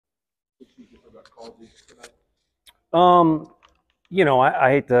You know,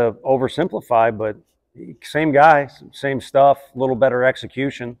 I hate to oversimplify, but same guy, same stuff, a little better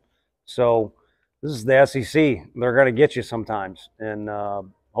execution. So this is the SEC. They're going to get you sometimes, and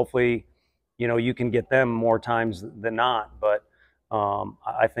hopefully, you know, you can get them more times than not. But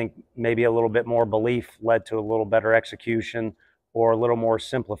I think maybe a little bit more belief led to a little better execution, or a little more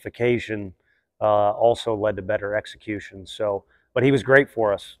simplification also led to better execution. So, but he was great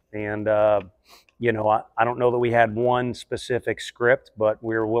for us, and you know, I don't know that we had one specific script, but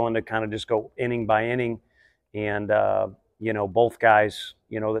we were willing to kind of just go inning by inning. And, you know, both guys,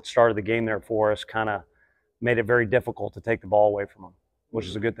 you know, that started the game there for us kind of made it very difficult to take the ball away from them, which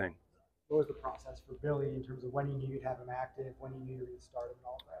is a good thing. What was the process for Billy in terms of when you knew you'd have him active, when you knew you would start him, and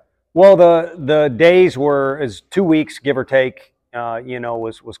all that? Well, the days were as 2 weeks, give or take, you know,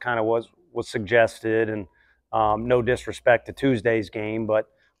 was suggested. And no disrespect to Tuesday's game, but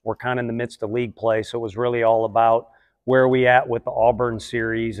we're kind of in the midst of league play, so it was really all about where are we at with the Auburn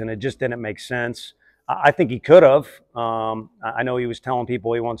series, and it just didn't make sense. I think he could have. I know he was telling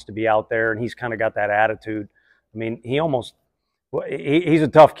people he wants to be out there, and he's kind of got that attitude. I mean, he's a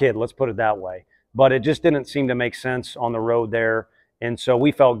tough kid, let's put it that way. But it just didn't seem to make sense on the road there, and so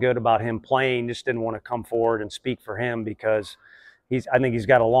we felt good about him playing. Just didn't want to come forward and speak for him because I think he's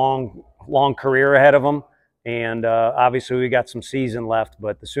got a long career ahead of him. And obviously we got some season left,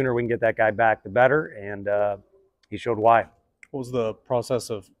 but the sooner we can get that guy back, the better. And he showed why. What was the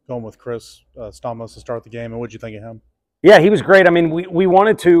process of going with Chris Stamos to start the game, and what did you think of him? Yeah, he was great. I mean, we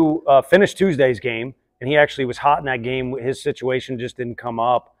wanted to finish Tuesday's game, and he actually was hot in that game. His situation just didn't come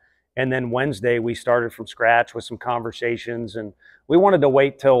up. And then Wednesday we started from scratch with some conversations, and we wanted to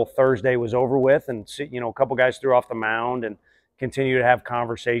wait till Thursday was over with and see, you know, a couple guys threw off the mound and continue to have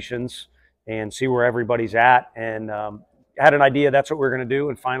conversations and see where everybody's at, and had an idea that's what we were going to do,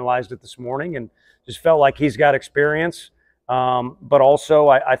 and finalized it this morning, and just felt like he's got experience. But also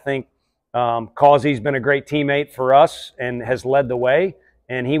I think Causey's been a great teammate for us and has led the way,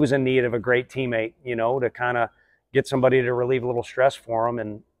 and he was in need of a great teammate, you know, to kind of get somebody to relieve a little stress for him,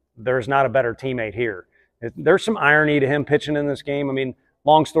 and there's not a better teammate here. There's some irony to him pitching in this game. I mean,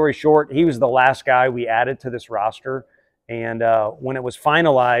 long story short, he was the last guy we added to this roster, and when it was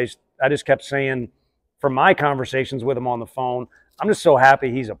finalized, I just kept saying, from my conversations with him on the phone, I'm just so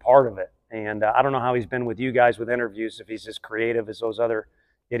happy he's a part of it. And I don't know how he's been with you guys with interviews, if he's as creative as those other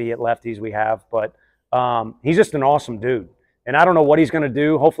idiot lefties we have. But he's just an awesome dude. And I don't know what he's going to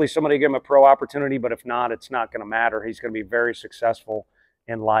do. Hopefully somebody give him a pro opportunity, but if not, it's not going to matter. He's going to be very successful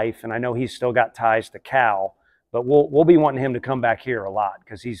in life. And I know he's still got ties to Cal, but we'll be wanting him to come back here a lot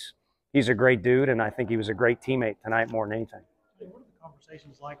because he's a great dude, and I think he was a great teammate tonight more than anything. What are the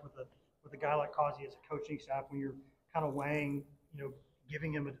conversations like with a guy like Causey as a coaching staff when you're kind of weighing, you know,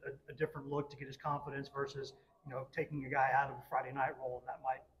 giving him a different look to get his confidence versus, you know, taking a guy out of the Friday night role, and that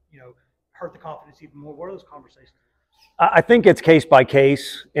might, you know, hurt the confidence even more? What are those conversations? I think it's case by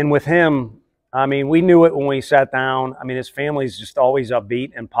case, and with him, I mean, we knew it when we sat down. I mean, his family's just always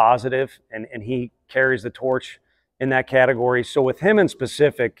upbeat and positive, and he carries the torch in that category. So with him in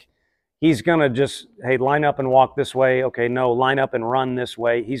specific, he's going to just, hey, line up and walk this way. Okay, no, line up and run this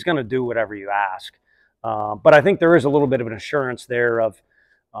way. He's going to do whatever you ask. But I think there is a little bit of an assurance there of,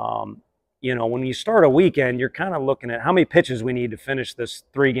 you know, when you start a weekend, you're kind of looking at how many pitches we need to finish this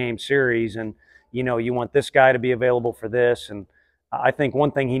 3-game series. And, you know, you want this guy to be available for this. And I think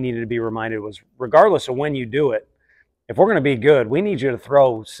one thing he needed to be reminded was, regardless of when you do it, if we're going to be good, we need you to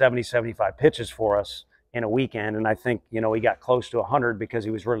throw 70, 75 pitches for us in a weekend. And I think, you know, he got close to 100 because he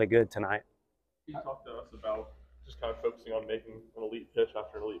was really good tonight. You talked to us about just kind of focusing on making an elite pitch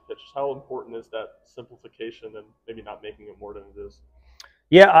after an elite pitch. How important is that simplification and maybe not making it more than it is?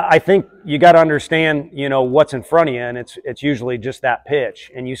 Yeah, I think you got to understand, you know, what's in front of you, and it's usually just that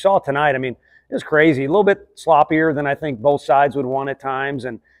pitch. And you saw tonight, I mean, it was crazy. A little bit sloppier than I think both sides would want at times,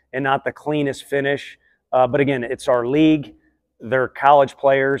 and not the cleanest finish. But again, it's our league. They're college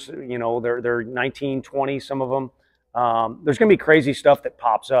players, you know, they're 19, 20, some of them. There's going to be crazy stuff that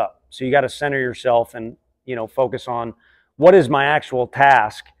pops up. So you got to center yourself and, you know, focus on what is my actual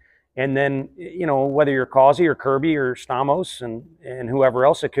task. And then, you know, whether you're Causey or Kirby or Stamos and whoever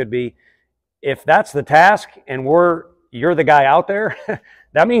else it could be, if that's the task and you're the guy out there,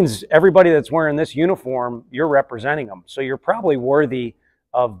 that means everybody that's wearing this uniform, you're representing them. So you're probably worthy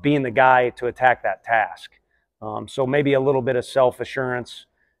of being the guy to attack that task. So maybe a little bit of self-assurance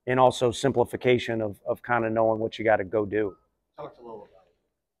and also simplification of kind of knowing what you got to go do. Talked a little about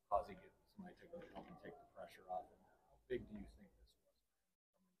Causey getting somebody to help him take the pressure off. How big do you think this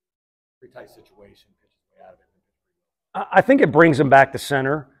was? Pretty tight situation, pitches way out of it. I think it brings him back to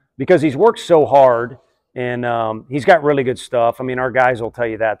center because he's worked so hard, and he's got really good stuff. I mean, our guys will tell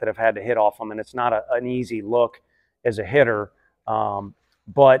you that have had to hit off him, and it's not an easy look as a hitter.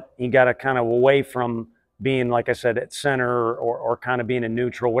 But he got to kind of away from being, like I said, at center or kind of being a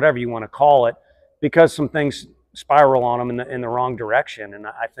neutral, whatever you want to call it, because some things spiral on him in the wrong direction. And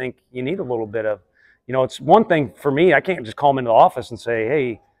I think you need a little bit of, it's one thing for me, I can't just call him into the office and say,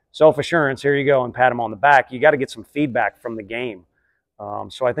 hey, self-assurance, here you go, and pat him on the back. You got to get some feedback from the game.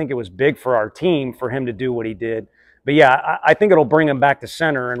 So I think it was big for our team for him to do what he did. But yeah, I think it'll bring him back to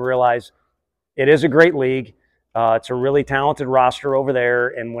center and realize it is a great league. It's a really talented roster over there,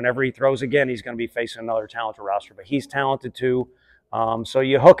 and whenever he throws again, he's going to be facing another talented roster. But he's talented too. So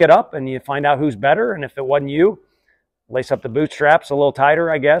you hook it up and you find out who's better, and if it wasn't you, lace up the bootstraps a little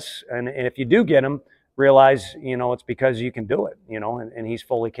tighter, I guess. And if you do get him, realize, it's because you can do it, and he's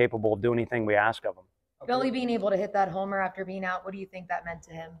fully capable of doing anything we ask of him. Billy being able to hit that homer after being out, what do you think that meant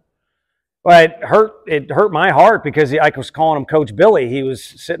to him? Well, it hurt my heart because I was calling him Coach Billy. He was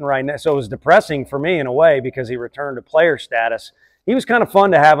sitting right next, so it was depressing for me in a way because he returned to player status. He was kind of fun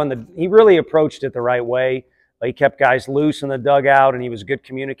to have he really approached it the right way. He kept guys loose in the dugout, and he was a good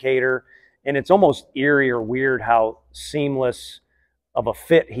communicator. And it's almost eerie or weird how seamless of a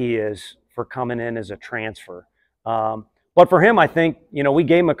fit he is for coming in as a transfer. But for him, I think, we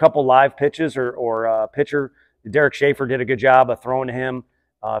gave him a couple live pitches or pitcher. Derek Schaefer did a good job of throwing to him.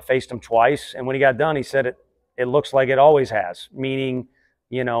 Faced him twice, and when he got done, he said it looks like it always has, meaning,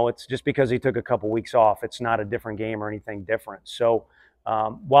 it's just because he took a couple weeks off. It's not a different game or anything different. So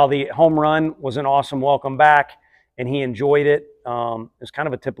while the home run was an awesome welcome back and he enjoyed it, it was kind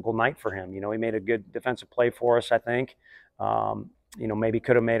of a typical night for him. He made a good defensive play for us, I think. Maybe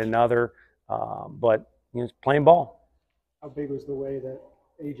could have made another, but he's playing ball. How big was the way that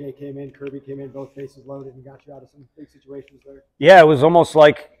AJ came in, Kirby came in, both bases loaded, and got you out of some big situations there? Yeah, it was almost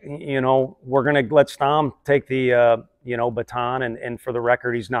like, we're going to let Stom take the, baton. And for the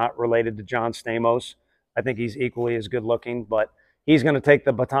record, he's not related to John Stamos. I think he's equally as good looking, but he's going to take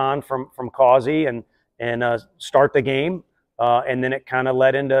the baton from Causey and start the game. And then it kind of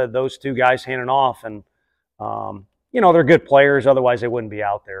led into those two guys handing off. And, they're good players. Otherwise, they wouldn't be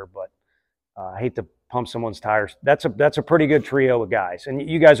out there. But I hate to pump someone's tires. That's a pretty good trio of guys, and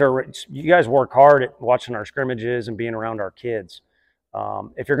you guys work hard at watching our scrimmages and being around our kids.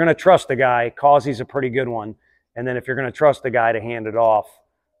 If you're going to trust the guy, Causey's a pretty good one, and then if you're going to trust the guy to hand it off,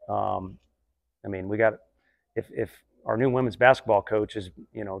 we got if our new women's basketball coach is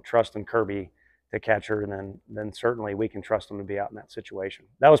trusting Kirby to catch her, then certainly we can trust him to be out in that situation.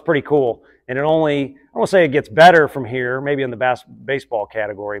 That was pretty cool, and I won't say it gets better from here, maybe in the baseball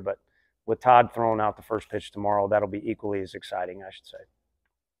category, but with Todd throwing out the first pitch tomorrow, that'll be equally as exciting, I should say.